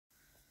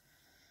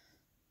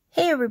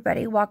Hey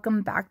everybody,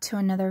 welcome back to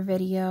another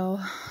video.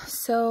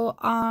 So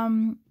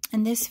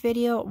in this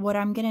video what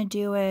I'm gonna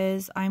do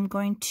is I'm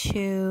going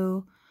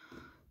to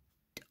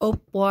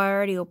well, I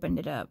already opened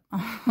it up.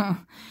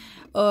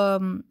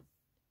 Go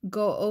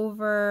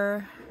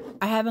over,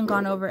 I haven't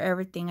gone over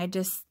everything. I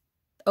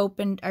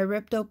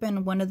ripped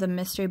open one of the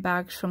mystery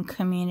bags from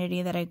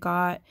Community that I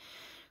got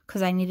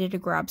because I needed to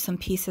grab some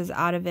pieces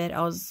out of it.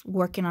 I was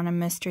working on a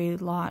mystery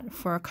lot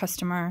for a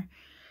customer,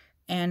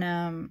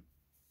 and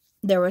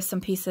there were some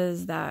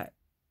pieces that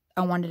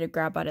I wanted to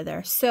grab out of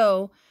there.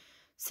 So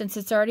since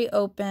it's already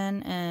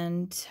open,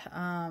 and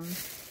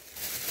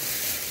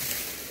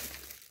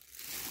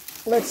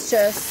let's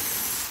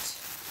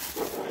just,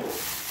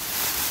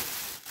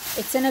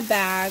 it's in a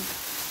bag,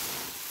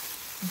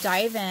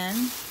 dive in.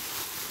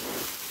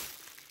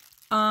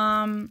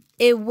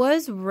 It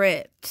was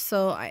ripped,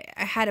 so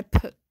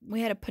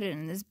we had to put it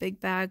in this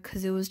big bag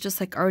because it was just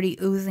like already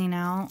oozing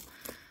out.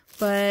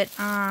 But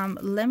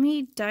let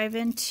me dive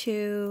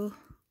into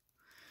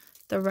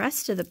the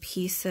rest of the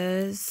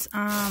pieces.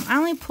 I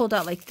only pulled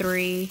out like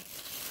 3,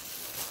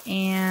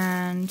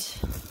 and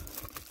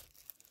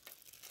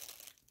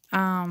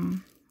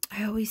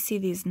I always see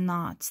these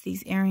knots,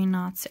 these earring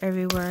knots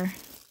everywhere.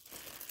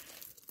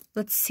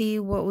 Let's see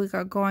what we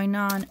got going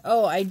on.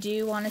 Oh, I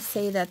do want to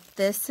say that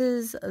this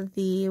is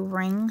the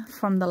ring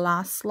from the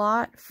last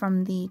lot,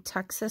 from the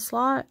Texas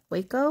lot,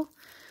 Waco.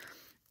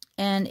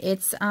 And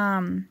it's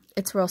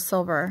real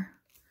silver.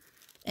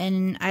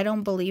 And I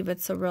don't believe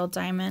it's a real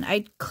diamond.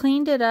 I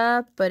cleaned it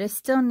up, but it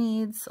still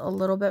needs a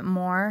little bit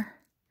more.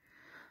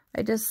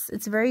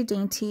 It's very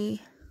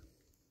dainty.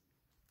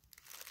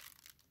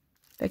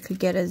 If I could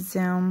get a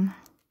zoom.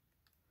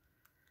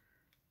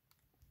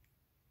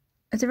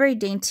 It's very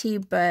dainty,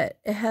 but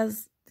it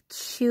has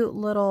cute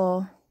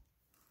little...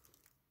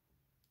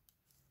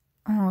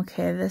 Oh,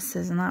 okay, this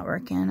is not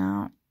working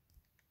out.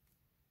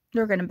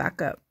 We're going to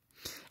back up.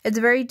 It's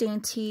very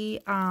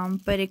dainty,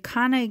 but it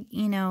kind of,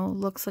 you know,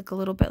 looks like a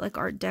little bit like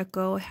Art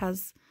Deco. It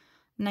has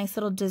a nice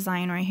little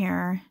design right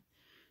here.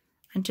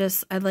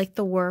 I like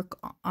the work,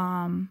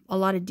 a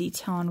lot of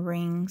detail on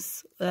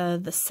rings,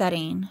 the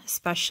setting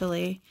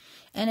especially.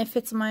 And if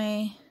it's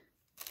my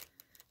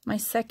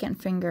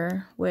second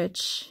finger,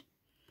 which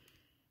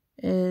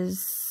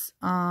is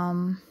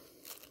not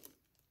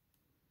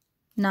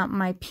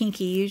my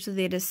pinky. Usually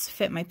they just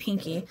fit my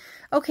pinky.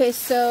 Okay,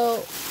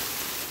 so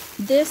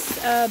this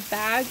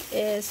bag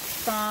is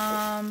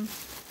from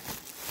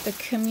the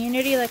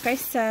Community, like I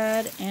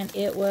said, and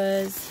it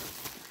was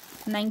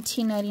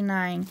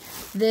 $19.99.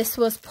 This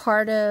was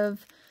part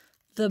of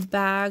the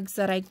bags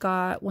that I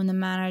got when the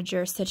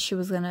manager said she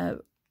was gonna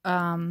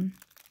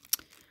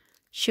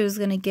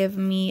give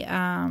me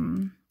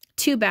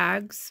 2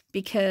 bags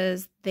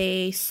because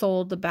they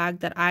sold the bag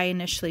that I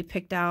initially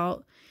picked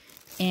out.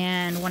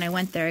 And when I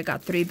went there, I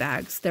got 3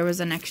 bags. There was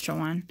an extra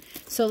one.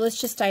 So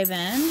let's just dive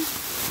in.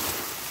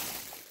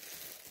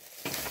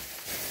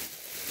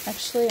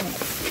 Actually, I'm going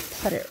to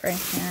put it right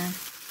here.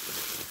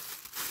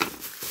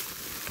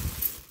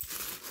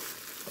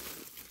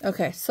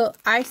 Okay, so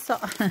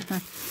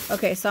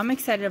okay, so I'm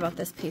excited about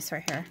this piece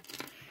right here.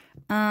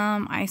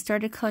 I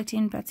started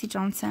collecting Betsey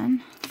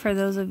Johnson, for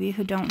those of you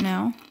who don't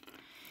know.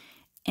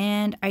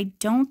 And I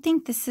don't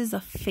think this is a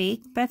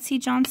fake Betsey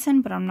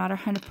Johnson, but I'm not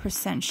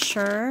 100%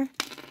 sure.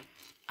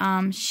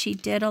 She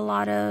did a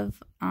lot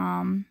of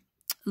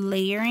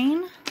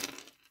layering.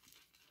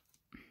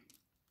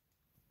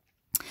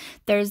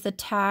 There's the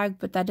tag,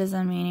 but that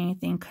doesn't mean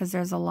anything because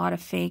there's a lot of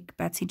fake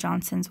Betsey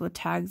Johnsons with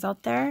tags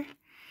out there.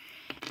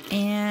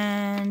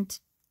 And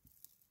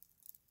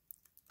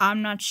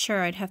I'm not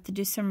sure. I'd have to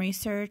do some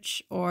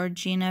research. Or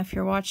Gina, if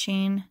you're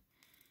watching,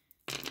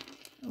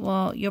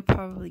 well, you'll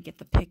probably get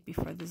the pic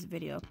before this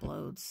video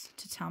uploads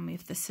to tell me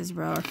if this is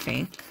real or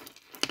fake.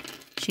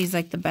 She's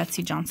like the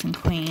Betsey Johnson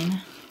queen.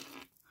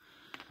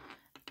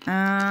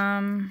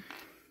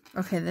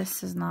 Okay,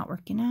 this is not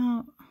working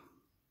out.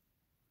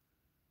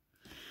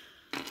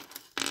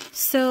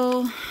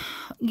 So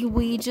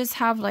we just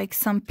have like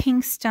some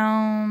pink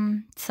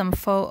stone, some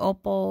faux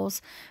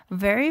opals.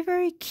 Very,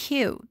 very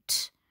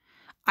cute.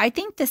 I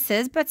think this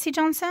is Betsey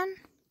Johnson.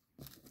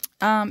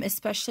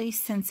 Especially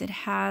since it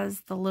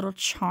has the little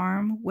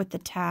charm with the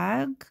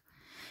tag.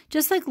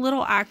 Just like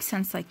little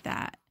accents like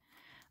that.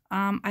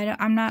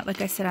 I'm not,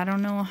 like I said, I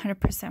don't know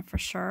 100% for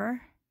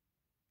sure.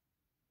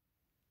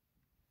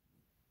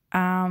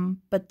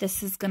 But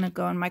this is going to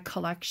go in my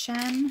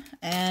collection.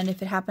 And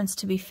if it happens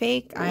to be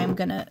fake, I am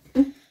going to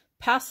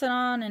pass it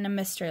on in a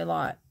mystery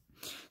lot.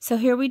 So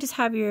here we just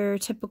have your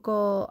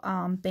typical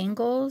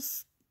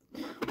bangles.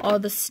 All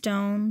the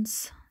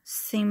stones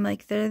seem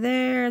like they're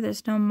there.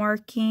 There's no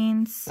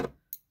markings.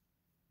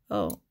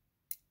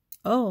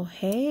 Oh,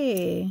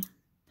 hey.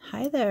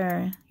 Hi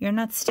there. You're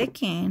not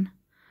sticking.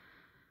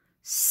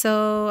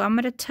 So I'm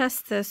going to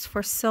test this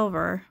for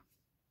silver.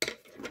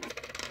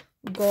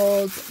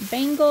 Gold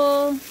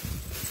bangle.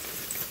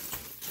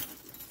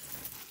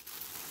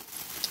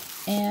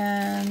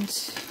 And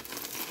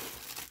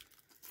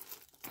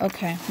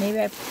Okay, maybe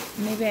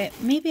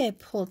I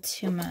pulled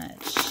too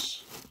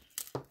much.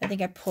 I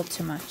think I pulled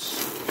too much.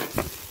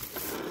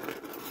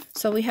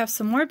 So we have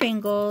some more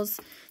bangles.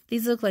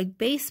 These look like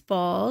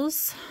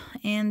baseballs,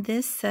 and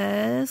this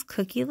says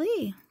Cookie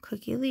Lee.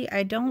 Cookie Lee.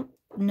 I don't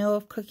know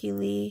if Cookie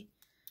Lee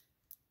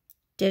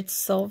did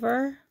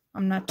silver.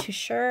 I'm not too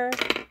sure.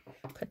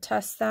 Could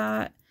test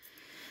that.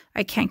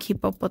 I can't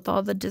keep up with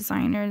all the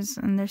designers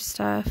and their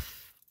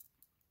stuff.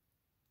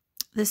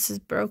 This is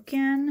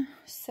broken,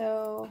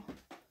 so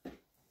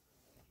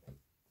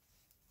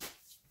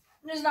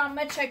there's not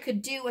much I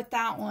could do with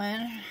that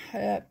one.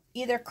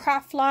 Either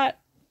craft lot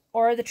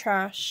or the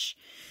trash.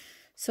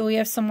 So we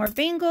have some more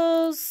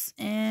bangles,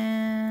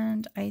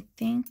 and I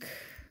think,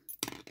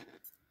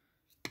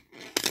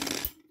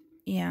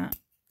 yeah,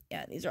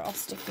 these are all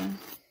sticking.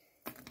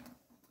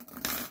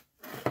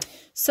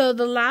 So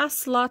the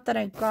last lot that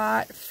I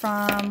got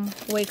from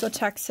Waco,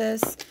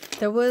 Texas,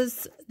 there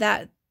was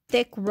that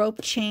thick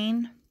rope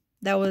chain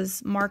that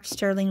was marked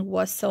sterling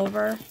was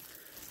silver,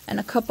 and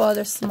a couple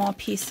other small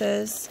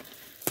pieces.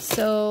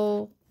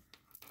 So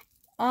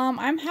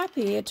I'm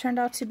happy. It turned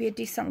out to be a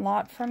decent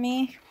lot for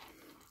me.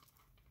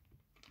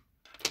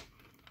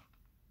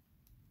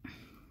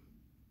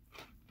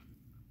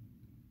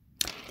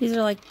 These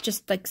are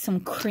just like some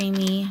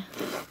creamy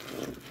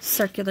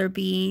circular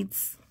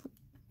beads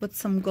with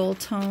some gold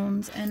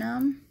tones in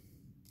them.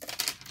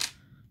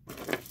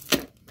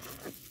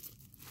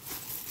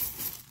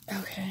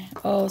 Okay.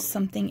 Oh,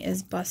 something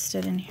is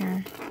busted in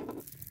here.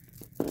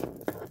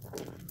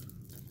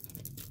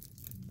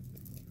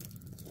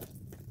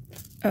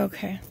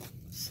 Okay.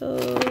 So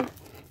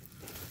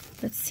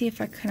let's see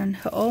if I can.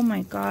 Oh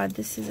my God,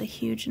 this is a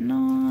huge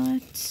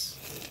knot.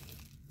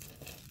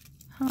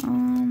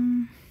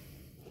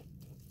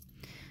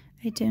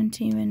 I don't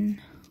even.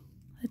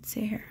 Let's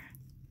see here.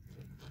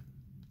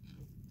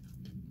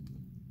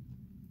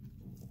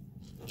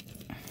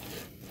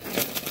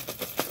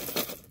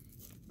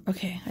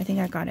 Okay, I think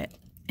I got it.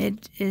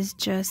 It is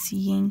just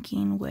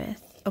yanking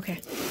with.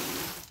 Okay.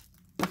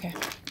 Okay.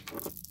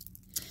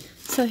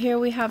 So here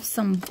we have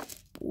some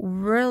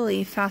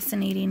really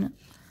fascinating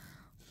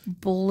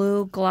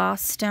blue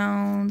gloss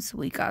stones.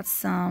 We got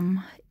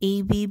some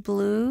AB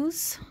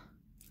blues.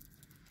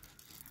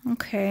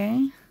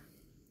 Okay.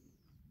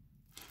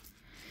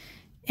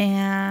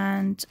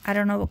 And I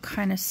don't know what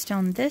kind of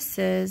stone this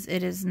is.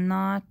 It is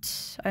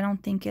not, I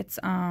don't think it's,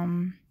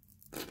 oh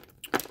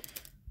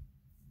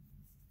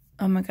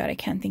my God, I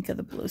can't think of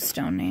the blue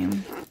stone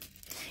name.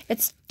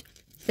 It's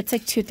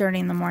like 2:30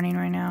 in the morning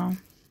right now.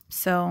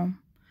 So,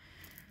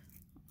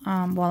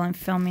 while I'm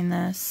filming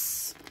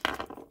this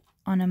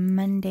on a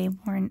Monday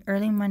morning,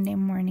 early Monday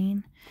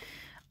morning.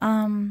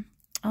 Oh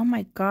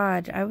my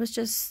God, I was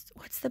just,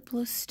 what's the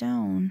blue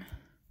stone?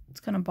 It's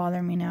gonna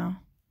bother me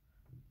now.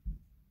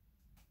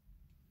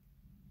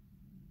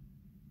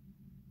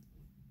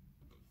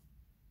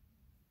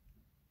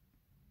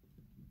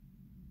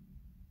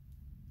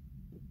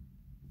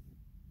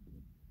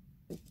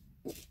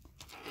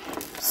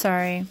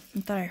 Sorry, I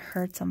thought I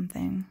heard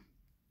something.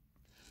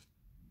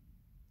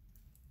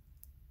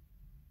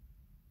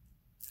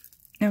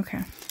 Okay,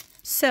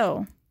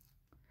 so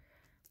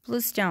blue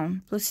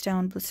stone, blue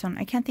stone, blue stone.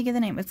 I can't think of the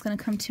name. It's gonna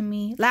come to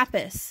me.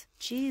 Lapis.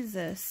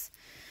 Jesus,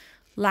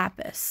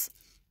 lapis.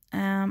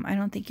 I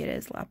don't think it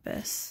is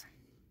lapis.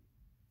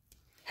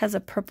 Has a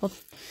purple.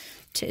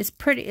 It's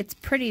pretty. It's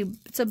pretty.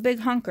 It's a big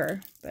hunker,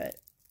 but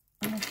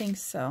I don't think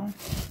so.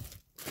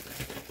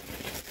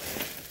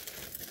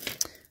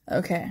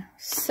 Okay,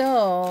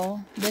 so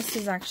this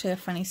is actually a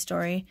funny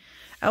story.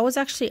 I was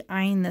actually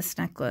eyeing this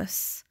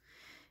necklace,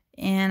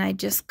 and I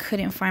just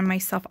couldn't find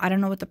myself. I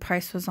don't know what the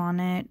price was on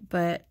it,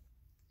 but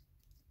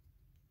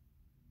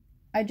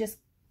I just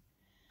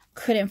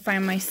couldn't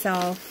find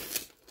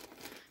myself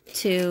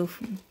to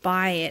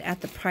buy it at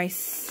the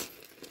price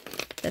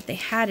that they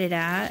had it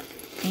at.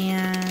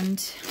 And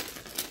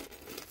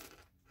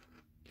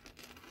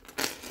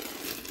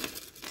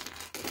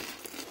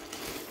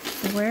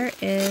where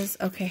is,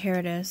 okay, here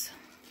it is.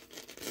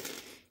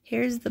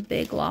 Here's the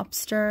big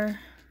lobster.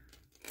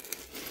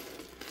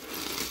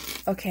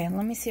 Okay,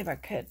 let me see if I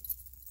could.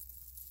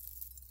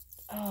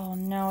 Oh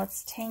no,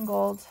 it's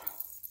tangled.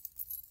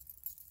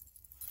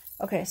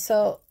 Okay,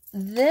 so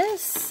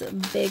this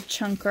big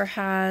chunker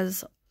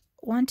has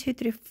 1, 2,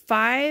 3,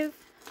 5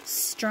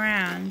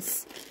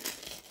 strands,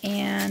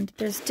 and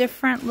there's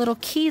different little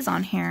keys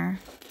on here,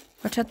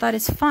 which I thought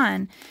is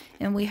fun.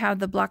 And we have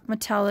the black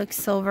metallic,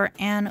 silver,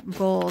 and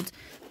gold.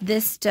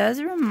 This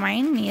does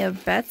remind me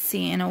of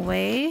Betsy in a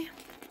way,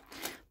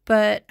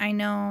 but I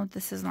know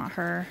this is not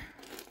her.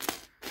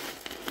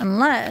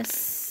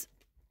 Unless,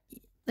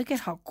 look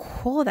at how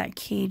cool that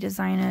key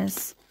design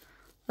is.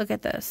 Look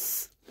at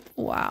this.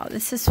 Wow,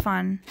 this is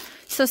fun.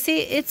 So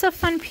see, it's a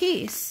fun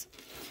piece.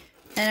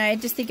 And I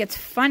just think it's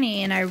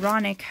funny and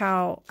ironic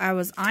how I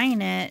was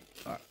eyeing it,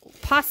 or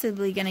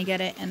possibly going to get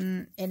it,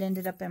 and it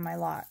ended up in my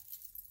lot.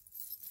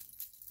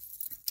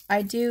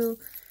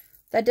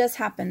 That does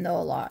happen though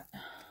a lot.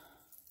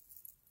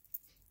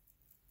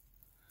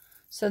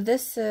 So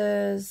this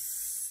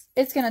is,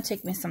 it's going to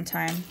take me some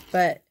time,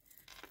 but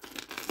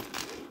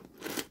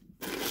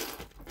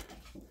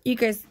you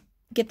guys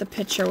get the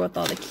picture with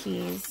all the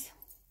keys.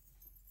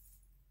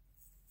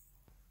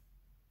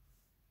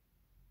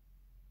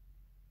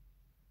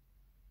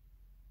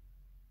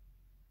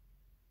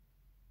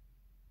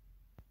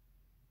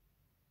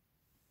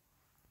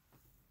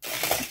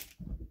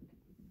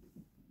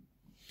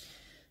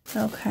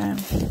 Okay.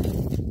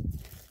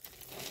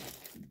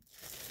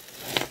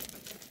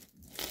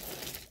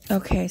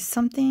 Okay,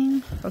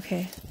 something.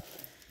 Okay.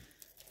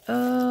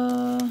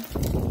 I'm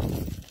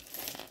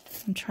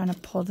trying to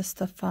pull this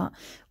stuff out.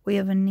 We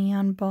have a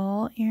neon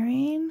ball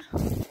earring.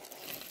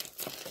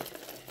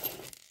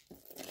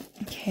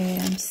 Okay,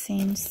 I'm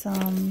seeing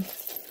some.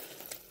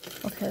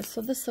 Okay,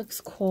 so this looks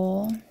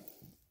cool.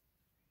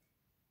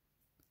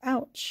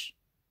 Ouch.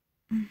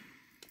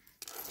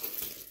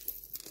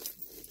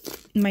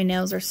 My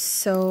nails are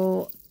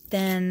so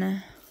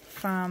thin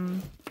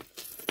from,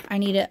 I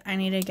need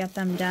to get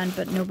them done,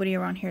 but nobody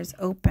around here is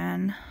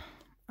open.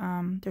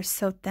 They're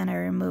so thin. I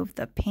removed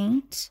the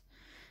paint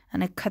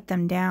and I cut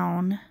them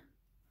down.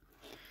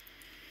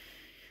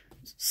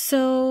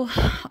 So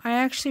I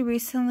actually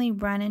recently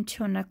ran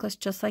into a necklace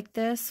just like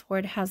this, where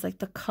it has like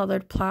the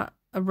colored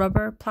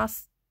rubber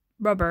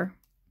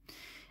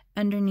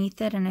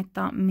underneath it, and I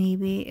thought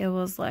maybe it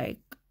was like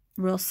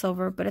real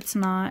silver, but it's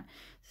not.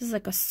 This is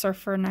like a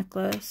surfer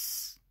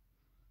necklace.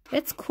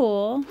 It's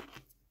cool.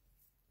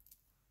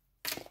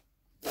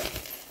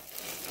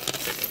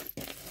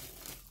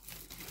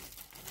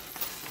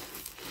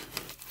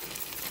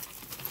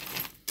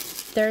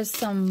 There's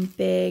some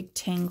big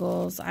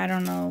tangles. I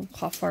don't know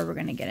how far we're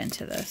gonna get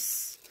into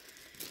this,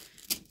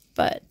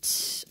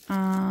 but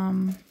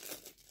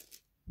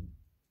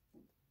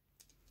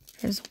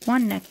there's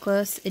one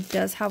necklace. It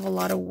does have a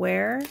lot of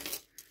wear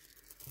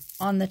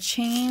on the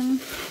chain.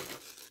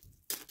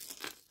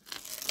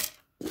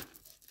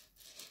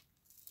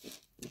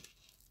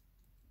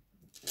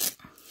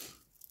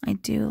 I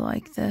do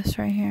like this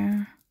right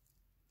here.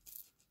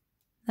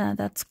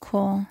 That's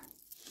cool.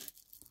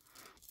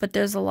 But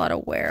there's a lot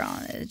of wear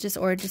on it. It just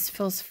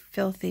feels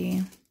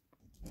filthy.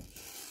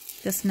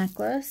 This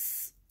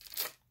necklace.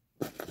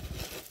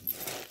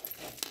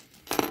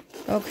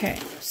 Okay,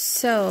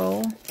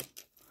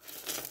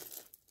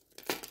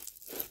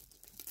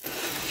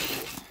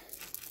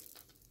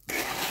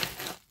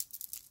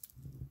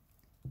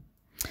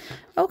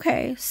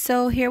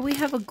 so here we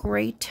have a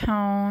gray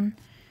tone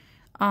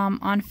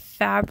on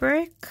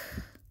fabric,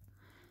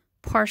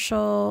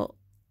 partial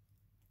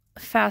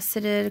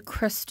faceted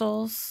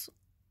crystals.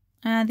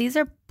 These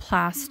are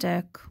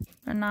plastic.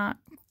 They're not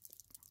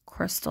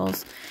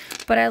crystals,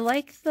 but I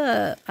like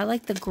the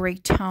gray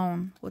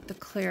tone with the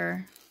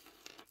clear.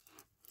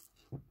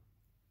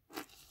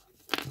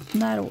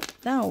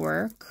 That'll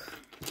work.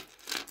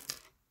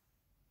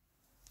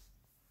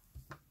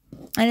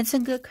 And it's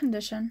in good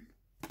condition.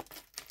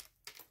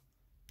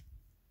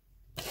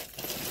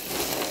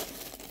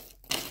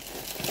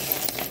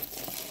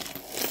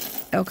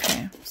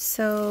 Okay,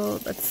 so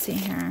let's see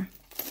here.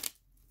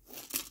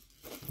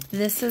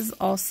 This is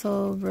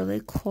also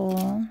really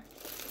cool.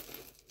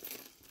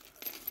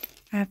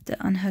 I have to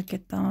unhook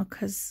it though,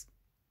 because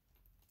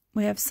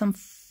we have some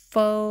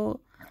faux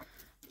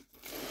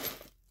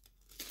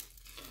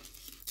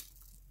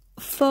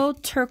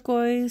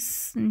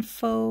turquoise and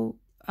faux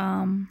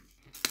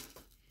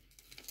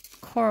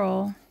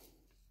coral.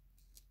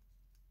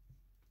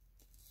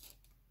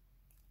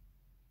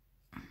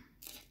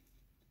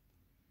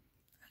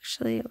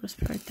 Actually, it was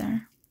right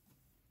there.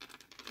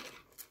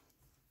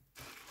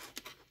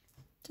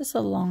 Just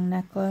a long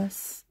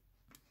necklace,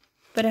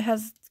 but it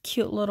has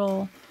cute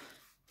little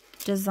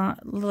design,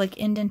 like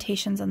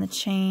indentations on the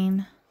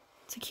chain.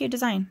 It's a cute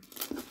design.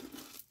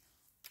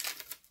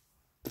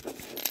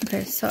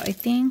 Okay, so I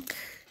think,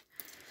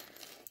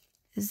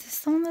 is this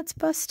the one that's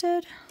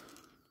busted?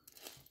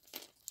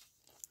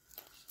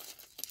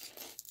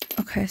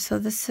 Okay, so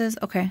this is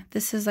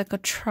like a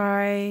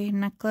tri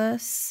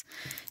necklace.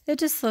 It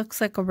just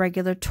looks like a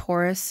regular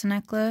Taurus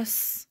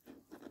necklace.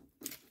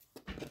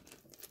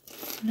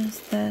 What is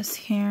this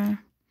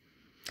here?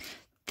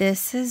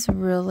 This is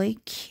really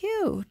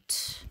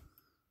cute.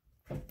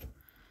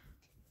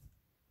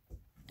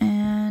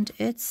 And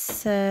it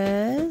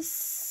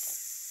says,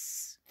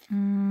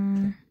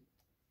 I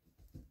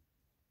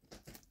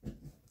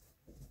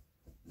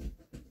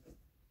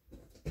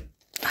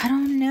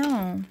don't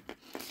know.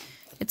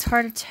 It's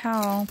hard to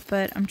tell,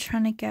 but I'm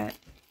trying to get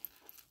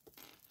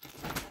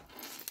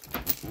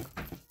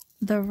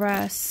the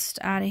rest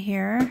out of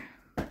here.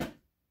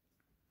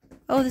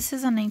 Oh, this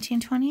is a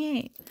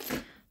 1928.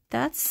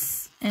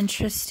 That's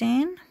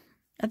interesting.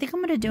 I think I'm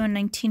going to do a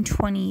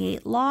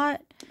 1928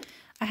 lot.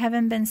 I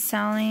haven't been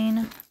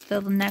selling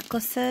the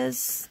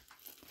necklaces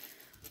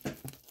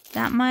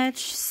that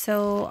much,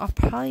 so I'll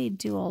probably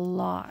do a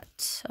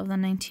lot of the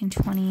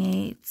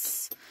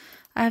 1928s.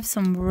 I have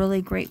some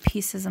really great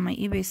pieces in my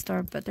eBay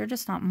store, but they're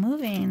just not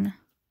moving.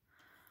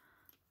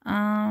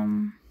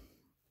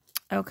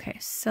 Okay,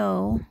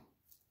 so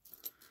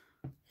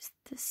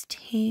this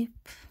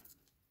tape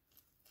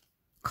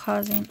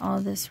causing all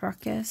this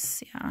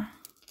ruckus. Yeah.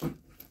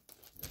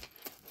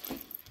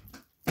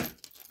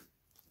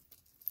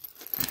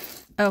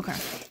 Okay.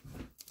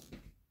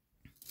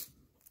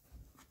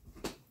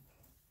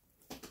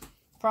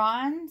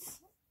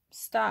 Bronze,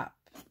 stop.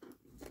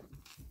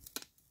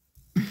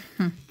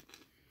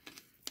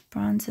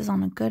 Bronze is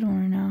on a good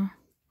one now.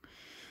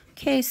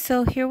 Okay,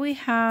 so here we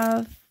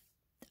have,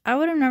 I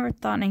would have never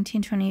thought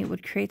 1928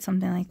 would create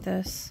something like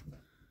this.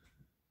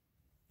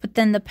 But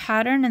then the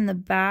pattern in the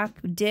back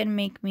did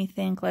make me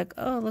think like,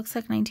 oh, it looks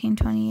like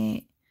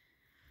 1928.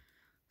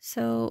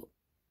 So,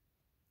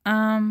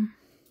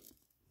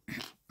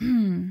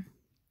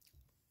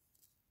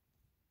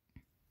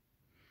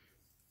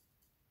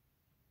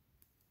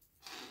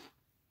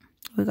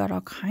 we got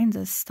all kinds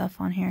of stuff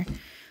on here.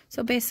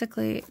 So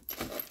basically,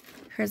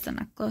 here's the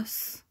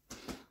necklace.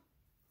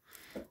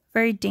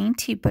 Very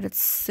dainty, but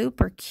it's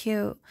super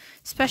cute.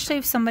 Especially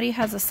if somebody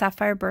has a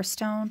sapphire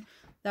birthstone,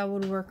 that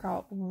would work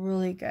out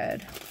really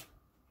good.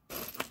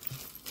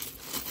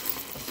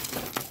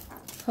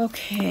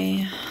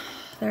 Okay,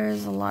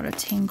 there's a lot of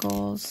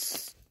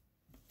tangles.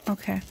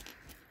 Okay.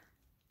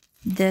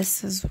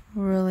 This is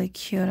really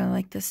cute. I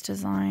like this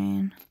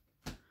design.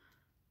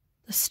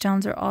 The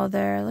stones are all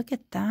there. Look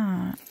at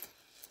that.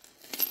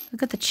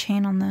 Look at the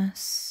chain on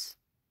this.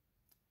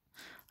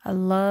 I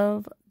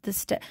love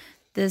this.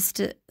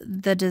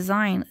 The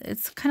design.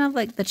 It's kind of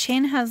like the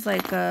chain has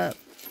like a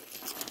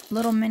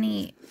little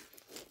mini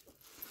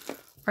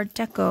Art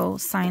Deco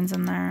signs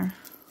in there.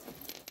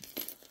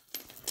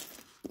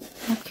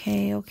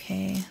 Okay,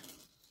 okay.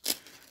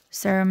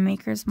 Is there a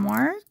maker's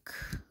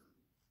mark?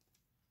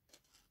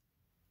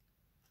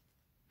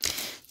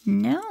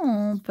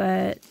 No,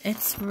 but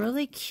it's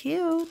really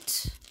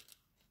cute.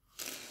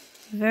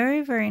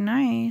 Very, very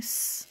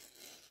nice.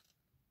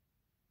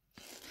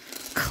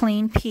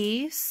 Clean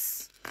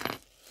piece.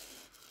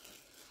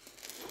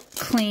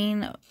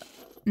 Clean,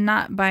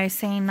 not by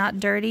saying not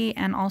dirty,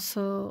 and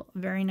also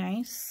very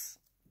nice.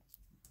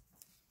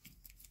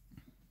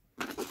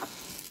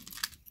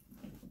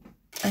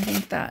 I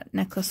think that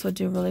necklace would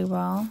do really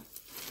well.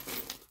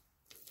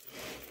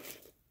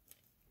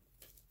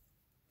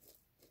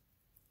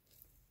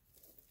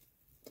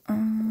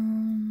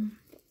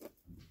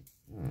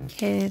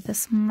 Okay,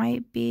 this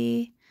might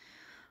be...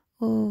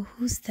 Oh,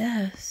 who's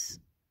this?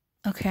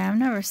 Okay, I've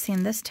never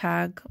seen this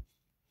tag.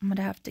 I'm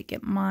gonna have to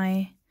get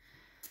my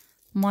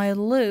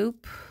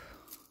loop.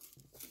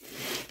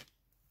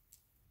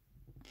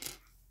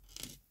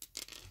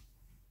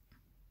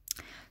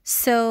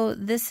 So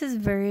this is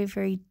very,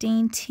 very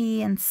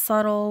dainty and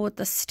subtle with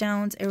the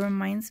stones. It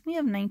reminds me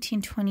of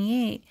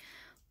 1928,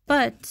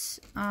 but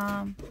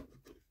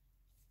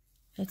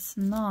it's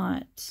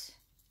not.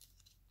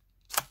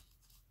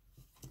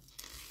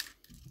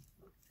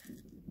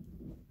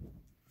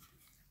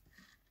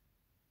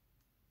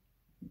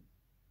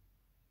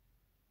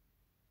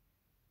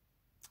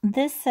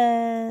 This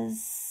says,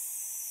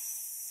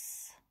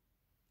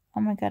 oh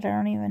my God, I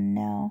don't even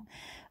know.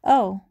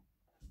 Oh,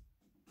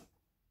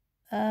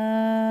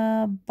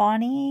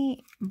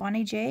 Bonnie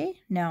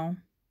J? No.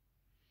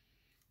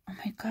 Oh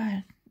my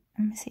God.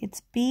 Let me see.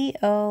 It's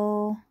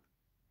BONN.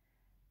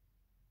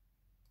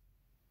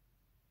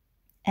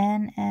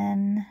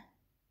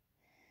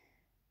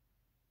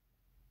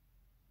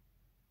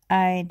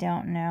 I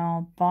don't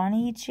know.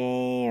 Bonnie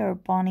J or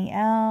Bonnie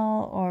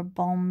L or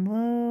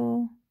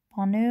Bonu.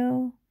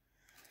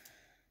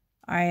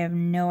 I have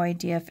no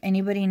idea. If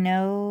anybody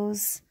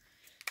knows,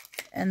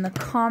 in the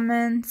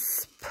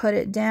comments, put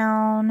it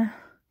down.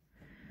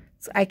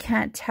 I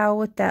can't tell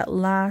what that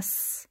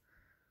last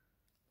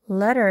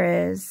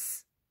letter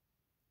is.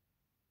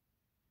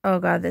 Oh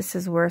God, this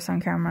is worse on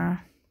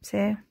camera.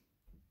 See?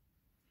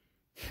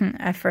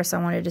 At first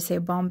I wanted to say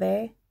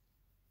Bombay.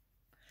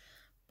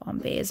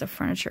 Bombay is a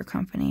furniture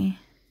company.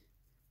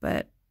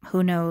 But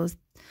who knows?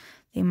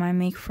 They might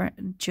make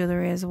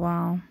jewelry as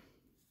well.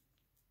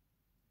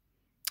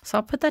 So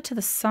I'll put that to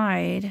the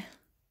side.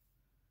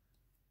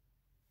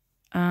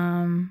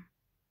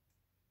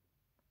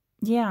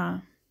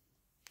 Yeah.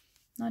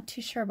 Not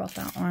too sure about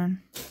that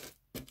one.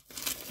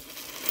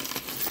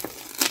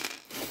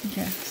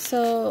 Okay,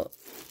 so,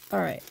 all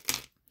right.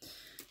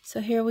 So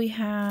here we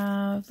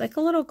have like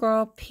a little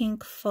girl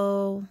pink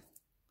faux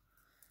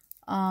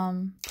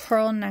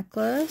pearl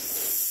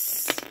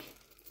necklace.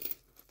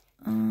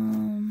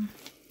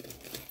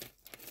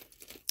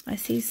 I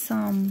see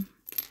some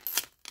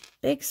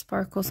big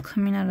sparkles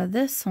coming out of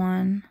this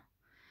one.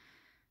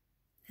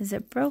 Is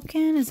it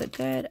broken? Is it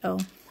good? Oh,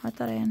 I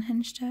thought I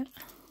unhinged it.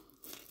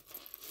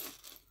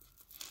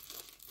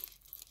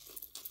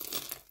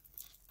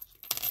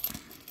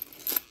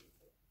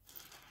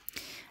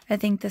 I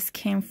think this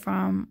came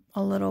from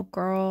a little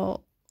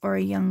girl or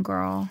a young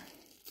girl.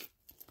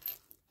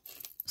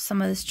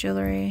 Some of this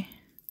jewelry.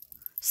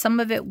 Some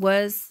of it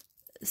was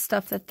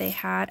stuff that they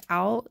had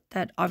out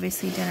that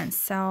obviously didn't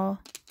sell.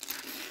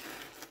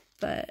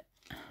 But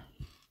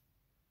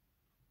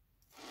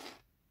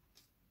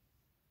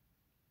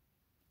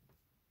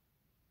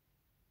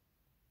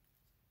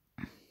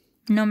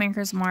No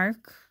maker's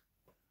mark.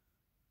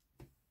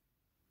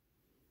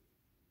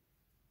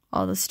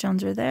 All the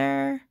stones are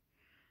there.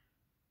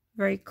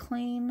 Very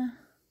clean.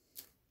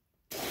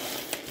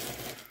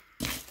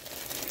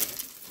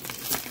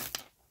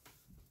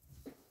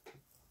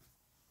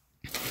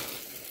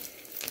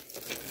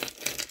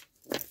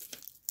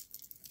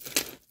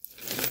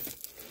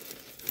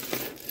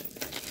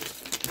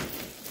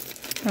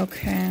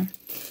 Okay.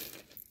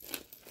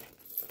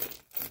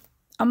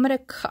 I'm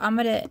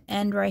gonna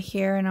end right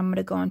here, and I'm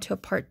gonna go into a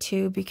part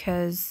 2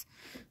 because,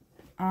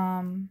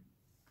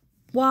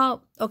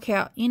 well,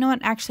 okay, you know what?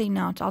 Actually,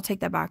 no, I'll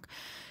take that back.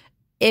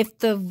 If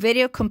the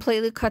video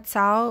completely cuts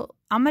out,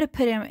 I'm gonna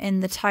put it in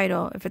the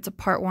title if it's a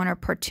part 1 or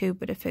part 2.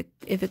 But if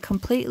it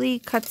completely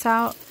cuts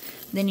out,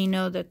 then you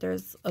know that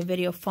there's a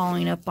video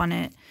following up on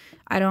it.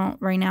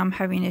 Right now I'm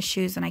having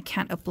issues and I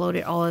can't upload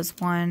it all as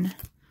one,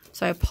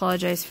 so I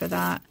apologize for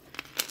that.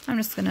 I'm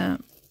just gonna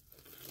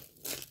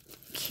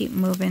keep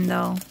moving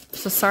though.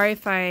 So sorry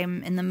if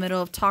I'm in the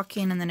middle of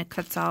talking and then it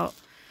cuts out.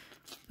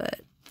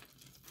 But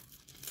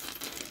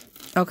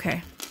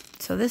okay.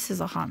 So this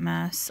is a hot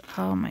mess.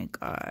 Oh my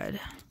god.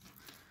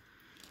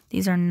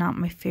 These are not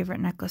my favorite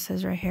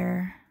necklaces right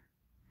here.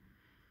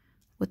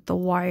 With the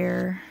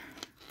wire.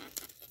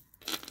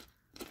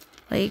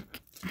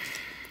 Like,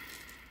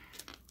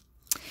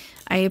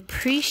 I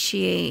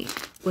appreciate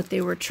what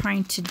they were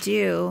trying to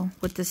do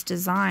with this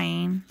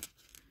design.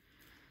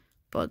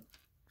 But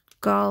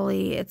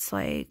golly, it's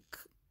like,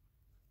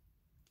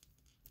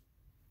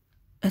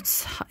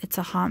 it's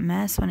a hot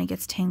mess when it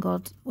gets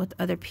tangled with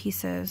other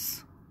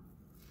pieces.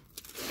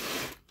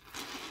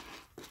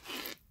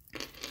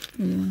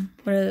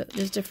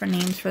 There's different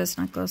names for this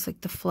necklace,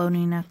 like the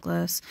floating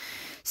necklace.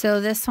 So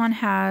this one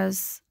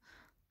has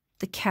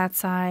the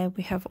cat's eye.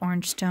 We have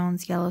orange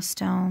stones, yellow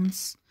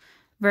stones.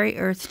 Very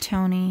earth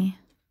tony.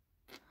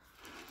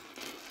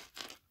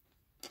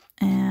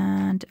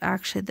 And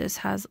actually this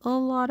has a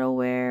lot of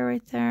wear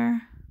right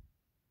there.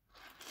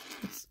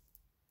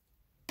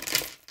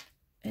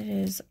 It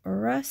is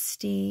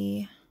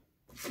rusty.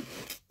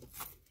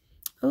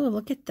 Oh,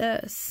 look at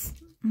this.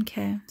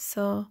 Okay,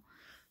 so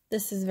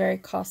this is very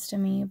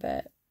costumey,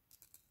 but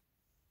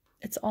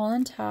it's all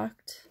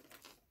intact.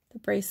 The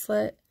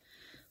bracelet.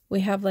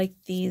 We have like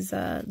these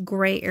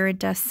gray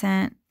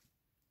iridescent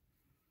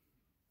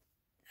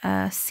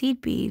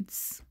seed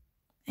beads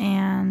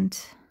and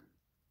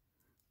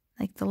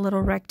like the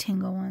little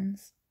rectangle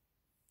ones.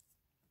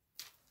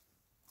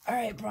 All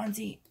right,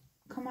 Bronzy,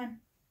 come on.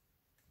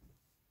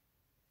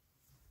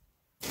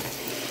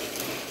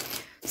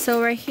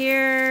 So right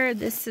here,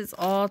 this is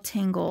all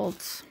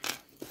tangled.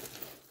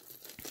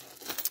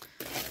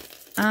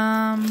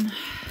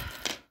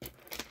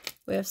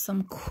 We have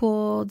some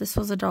cool, this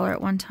was $1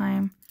 at one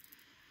time.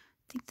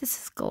 I think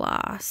this is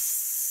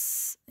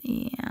glass.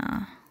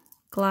 Yeah.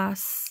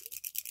 Glass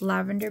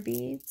lavender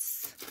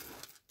beads.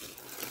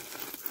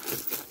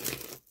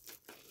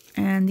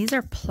 And these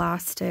are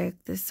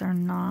plastic. These are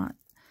not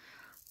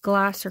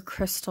glass or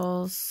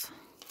crystals.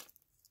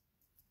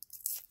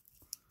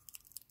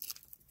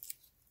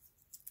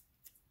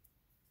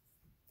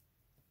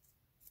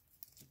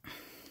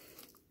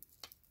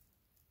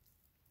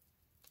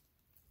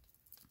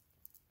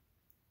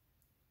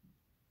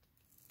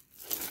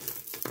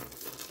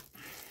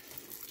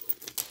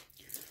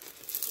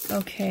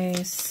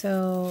 Okay,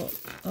 so,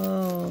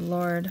 oh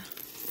Lord.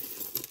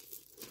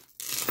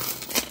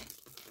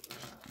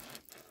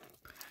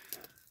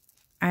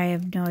 I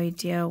have no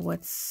idea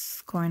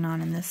what's going on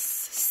in this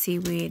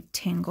seaweed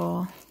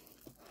tangle.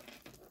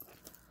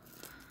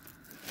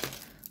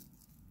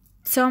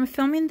 So I'm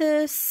filming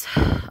this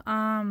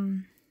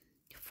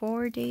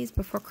 4 days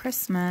before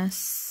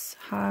Christmas.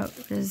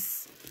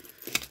 Does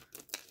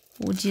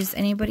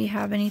anybody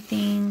have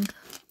anything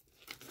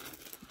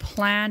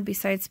planned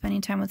besides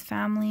spending time with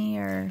family?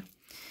 Or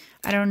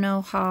I don't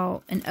know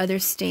how in other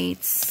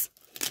states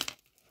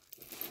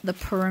the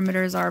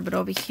perimeters are, but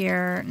over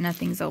here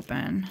nothing's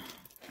open.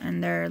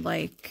 And they're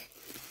like,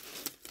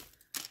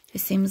 it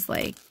seems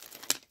like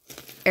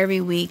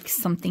every week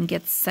something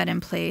gets set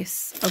in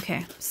place.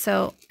 Okay,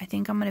 so I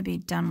think I'm gonna be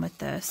done with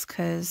this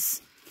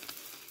because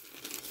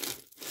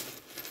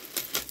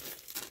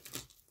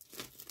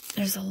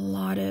there's a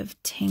lot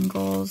of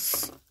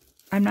tangles.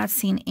 I'm not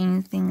seeing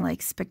anything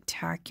like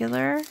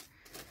spectacular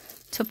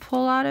to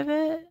pull out of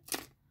it.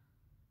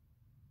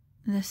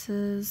 This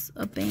is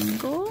a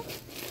bangle.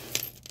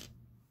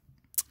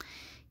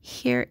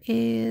 Here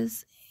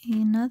is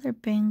another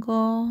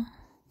bangle.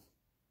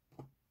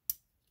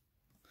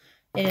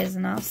 It is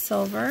not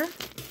silver.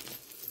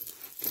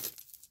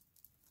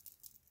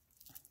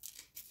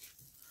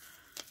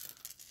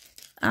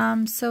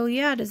 So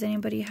yeah, does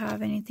anybody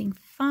have anything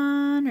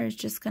fun or is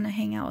just gonna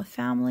hang out with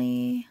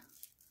family?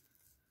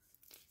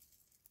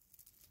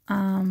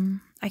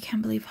 I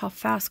can't believe how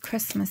fast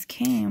Christmas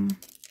came.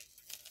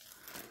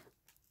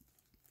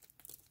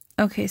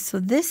 Okay, so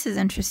this is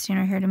interesting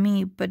right here to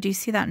me, but do you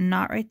see that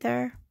knot right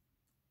there?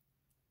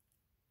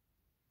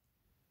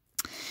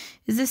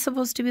 Is this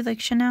supposed to be like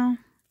Chanel?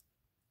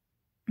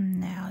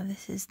 No,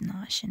 this is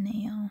not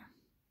Chanel.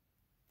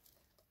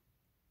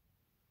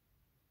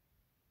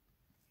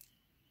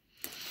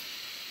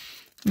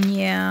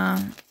 Yeah.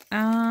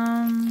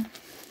 I'm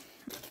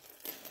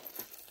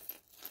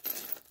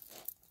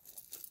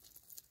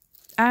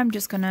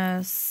just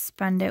gonna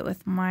spend it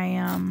with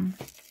my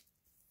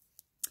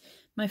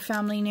my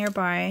family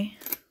nearby.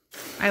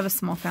 I have a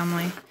small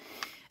family.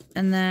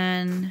 And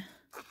then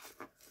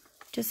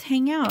just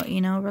hang out,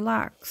 you know,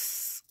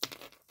 relax.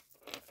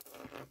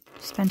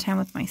 Spend time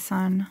with my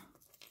son.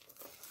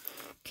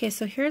 Okay,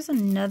 so here's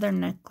another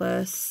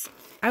necklace.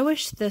 I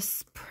wish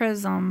this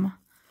prism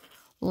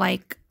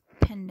like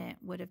pendant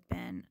would have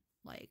been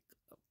like,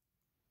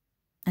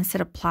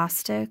 instead of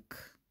plastic,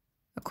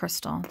 a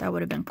crystal. That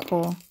would have been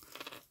cool.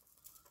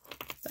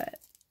 But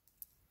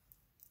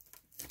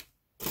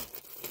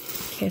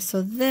okay,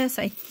 so this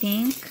I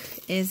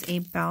think is a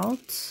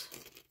belt.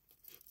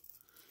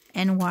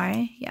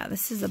 NY. Yeah,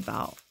 this is a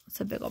belt. It's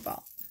a big old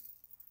belt.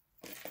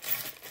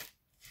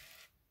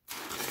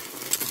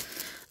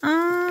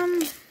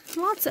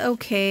 Lots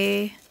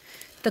okay.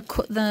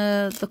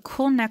 The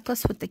cool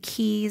necklace with the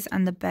keys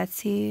and the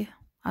Betsy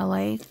I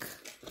like.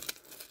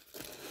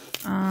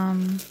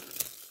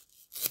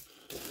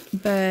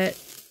 But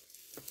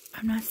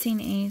I'm not seeing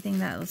anything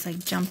that was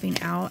like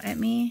jumping out at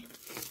me.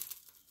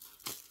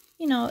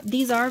 You know,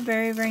 these are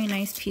very, very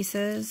nice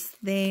pieces.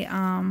 They're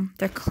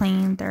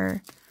clean.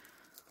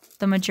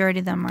 The majority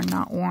of them are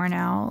not worn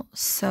out.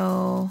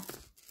 So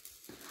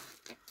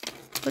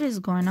what is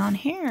going on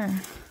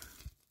here?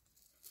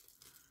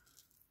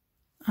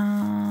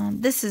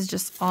 This is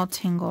just all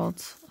tangled,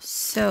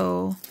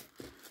 so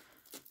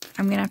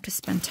I'm gonna have to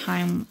spend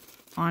time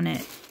on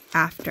it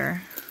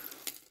after.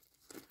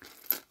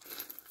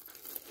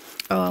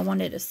 Oh, I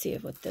wanted to see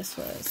what this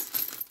was.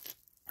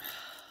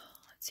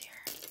 Let's see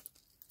here.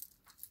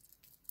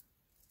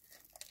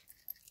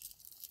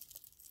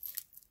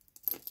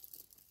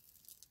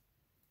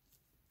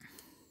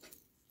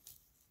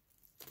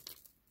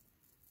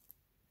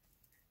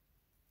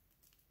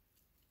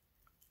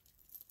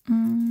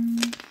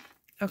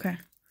 Okay.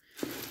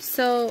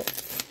 So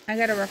I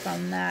gotta work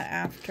on that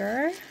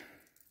after.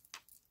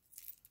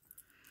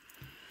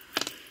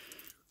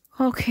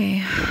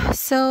 Okay,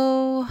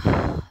 so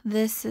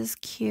this is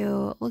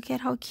cute. Look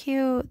at how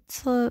cute.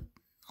 It's a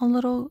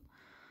little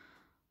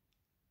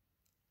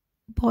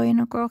boy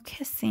and a girl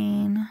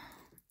kissing.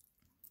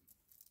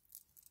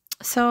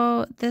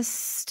 So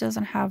this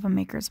doesn't have a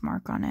maker's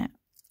mark on it.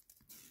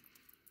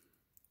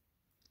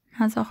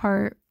 Has a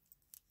heart.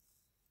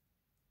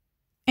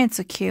 It's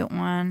a cute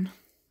one.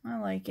 I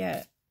like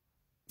it.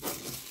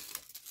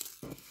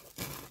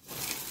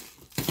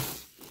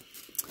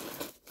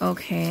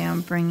 Okay,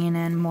 I'm bringing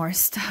in more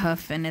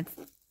stuff, and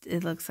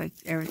it looks like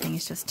everything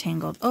is just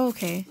tangled. Oh,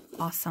 okay,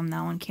 awesome.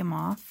 That one came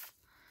off.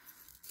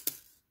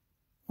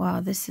 Wow,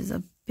 this is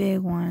a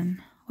big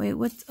one. Wait,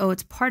 what's... Oh,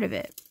 it's part of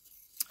it.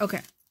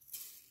 Okay.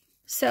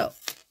 So,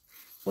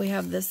 we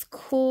have this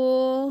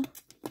cool...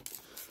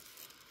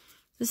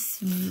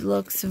 This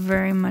looks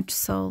very much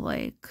so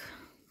like...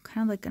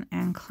 Kind of like an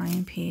Anne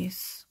Klein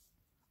piece.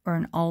 Or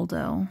an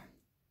Aldo.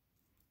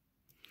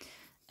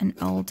 An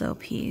Aldo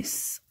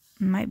piece.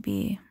 Might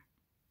be.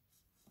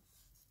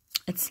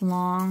 It's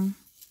long.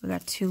 We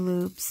got 2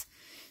 loops.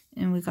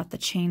 And we got the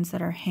chains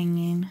that are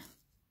hanging.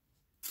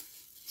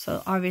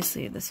 So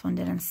obviously this one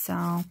didn't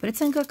sell. But it's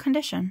in good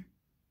condition.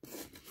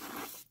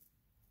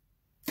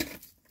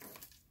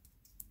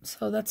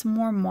 So that's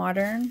more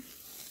modern.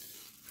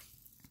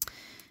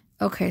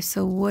 Okay,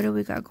 so what do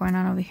we got going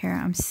on over here?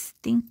 I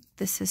think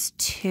this is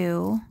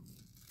 2.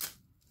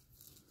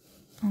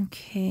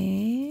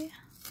 Okay.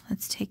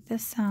 Let's take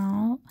this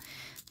out.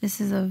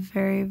 This is a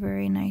very,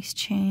 very nice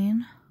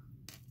chain.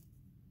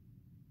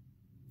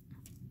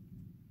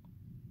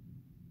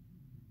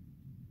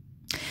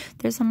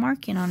 There's a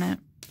marking on it.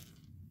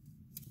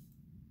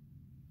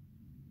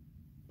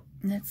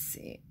 Let's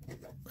see.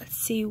 Let's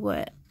see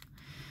what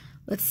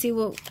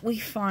we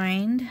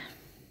find.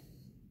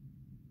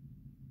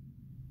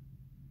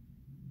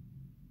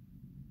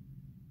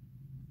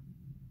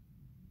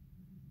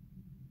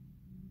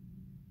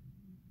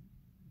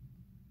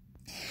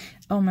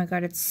 Oh my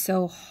god, it's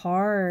so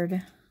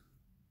hard.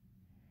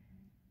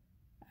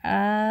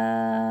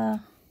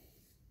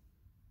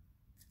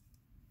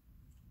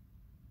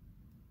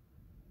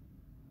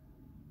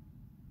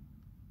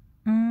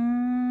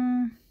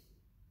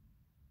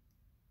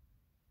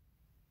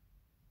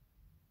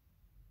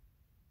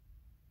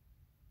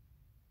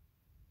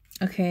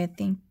 Okay, I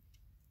think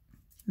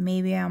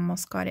maybe I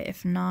almost got it.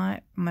 If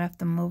not, I'm gonna have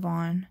to move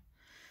on.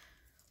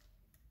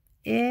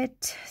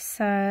 It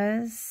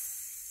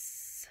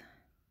says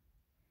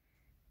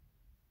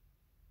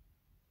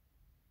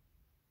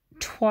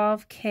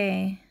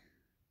 12K.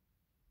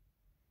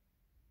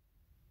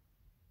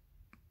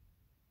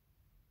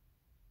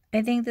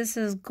 I think this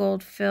is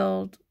gold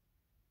filled.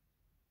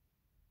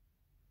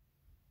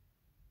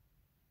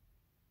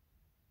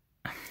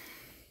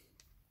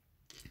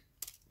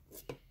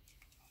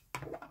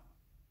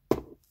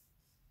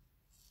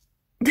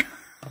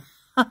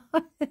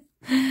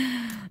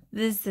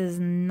 This is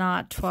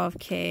not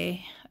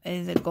 12K.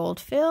 Is it gold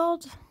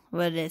filled?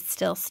 Would it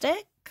still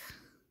stick?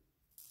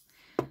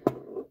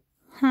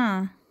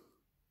 Huh.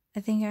 I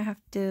think I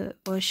have to,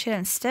 well, it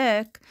shouldn't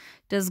stick.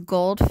 Does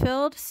gold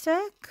filled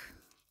stick?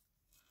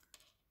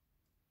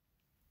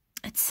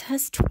 It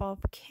says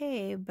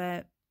 12K,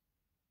 but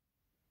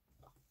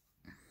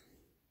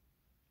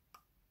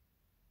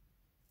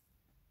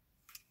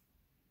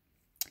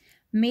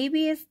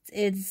maybe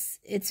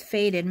it's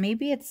faded.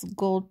 Maybe it's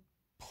gold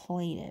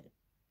plated.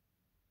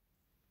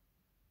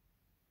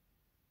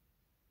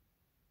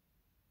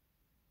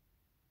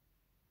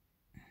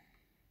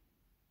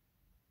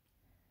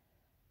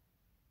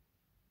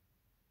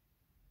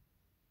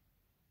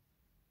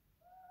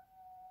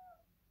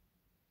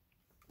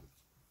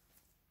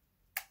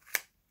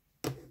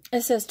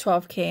 It says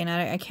 12K, and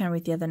I can't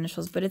read the other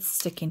initials, but it's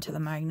sticking to the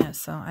magnet,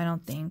 so I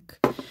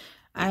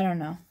don't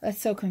know.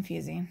 That's so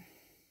confusing.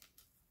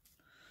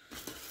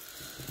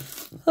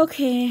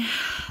 Okay,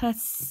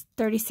 that's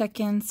 30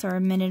 seconds or a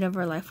minute of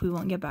our life we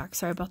won't get back.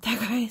 Sorry about that,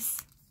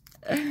 guys.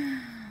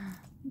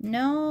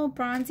 No,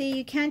 Bronzy,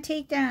 you can't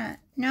take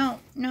that. No,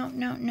 no,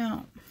 no,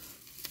 no.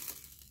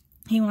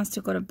 He wants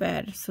to go to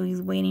bed, so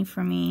he's waiting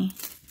for me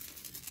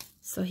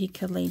so he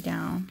could lay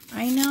down.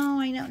 I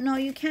know. No,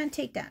 you can't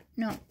take that.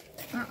 No.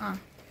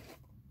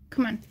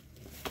 Come on.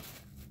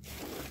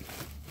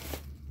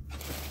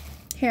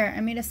 Here,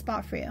 I made a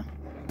spot for you.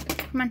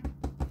 Come on.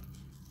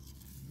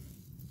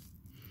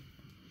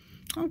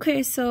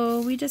 Okay,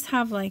 so we just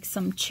have like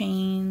some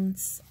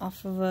chains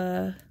off of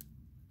a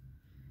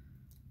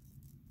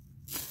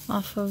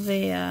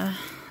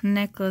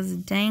necklace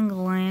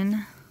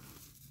dangling.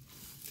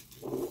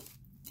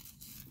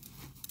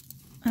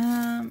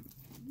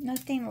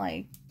 Nothing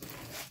like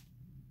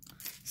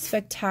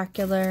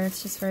spectacular.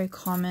 It's just very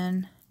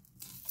common.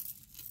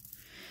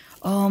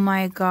 Oh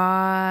my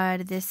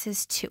god, this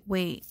is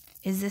wait,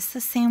 is this the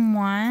same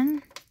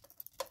one?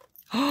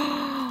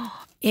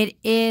 Oh, it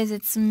is.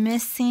 It's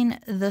missing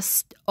the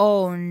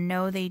oh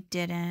no, they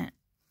didn't.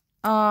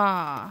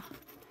 There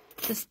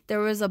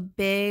was a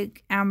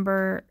big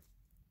amber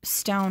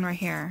stone right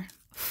here.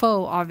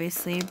 Faux,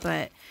 obviously,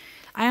 but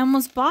I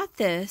almost bought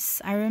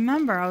this. I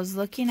remember I was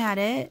looking at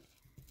it.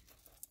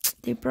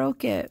 They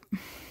broke it.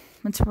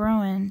 It's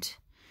ruined.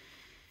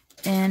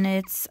 And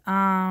it's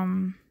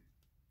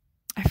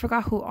I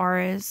forgot who R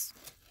is.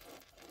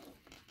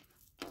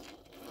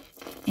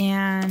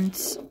 And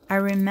I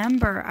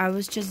remember I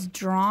was just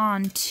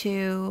drawn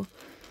to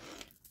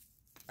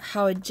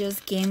how it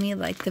just gave me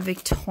like the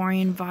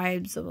Victorian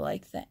vibes of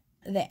like the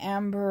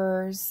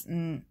ambers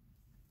and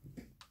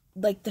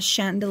like the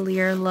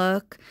chandelier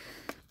look.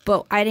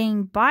 But I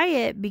didn't buy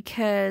it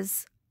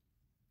because,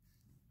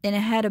 and it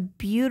had a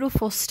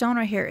beautiful stone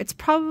right here. It's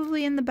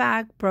probably in the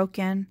bag,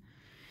 broken.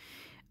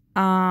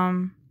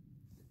 I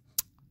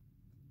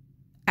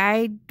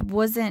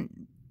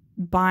wasn't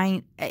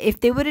buying.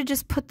 If they would have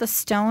just put the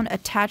stone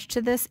attached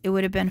to this, it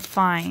would have been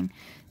fine.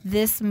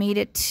 This made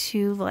it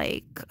too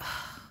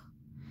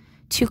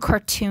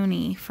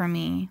cartoony for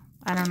me.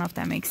 I don't know if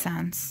that makes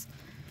sense.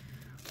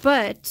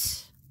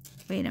 But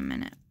wait a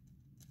minute.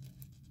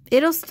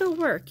 It'll still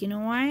work. You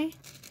know why?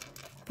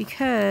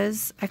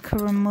 Because I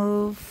could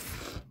remove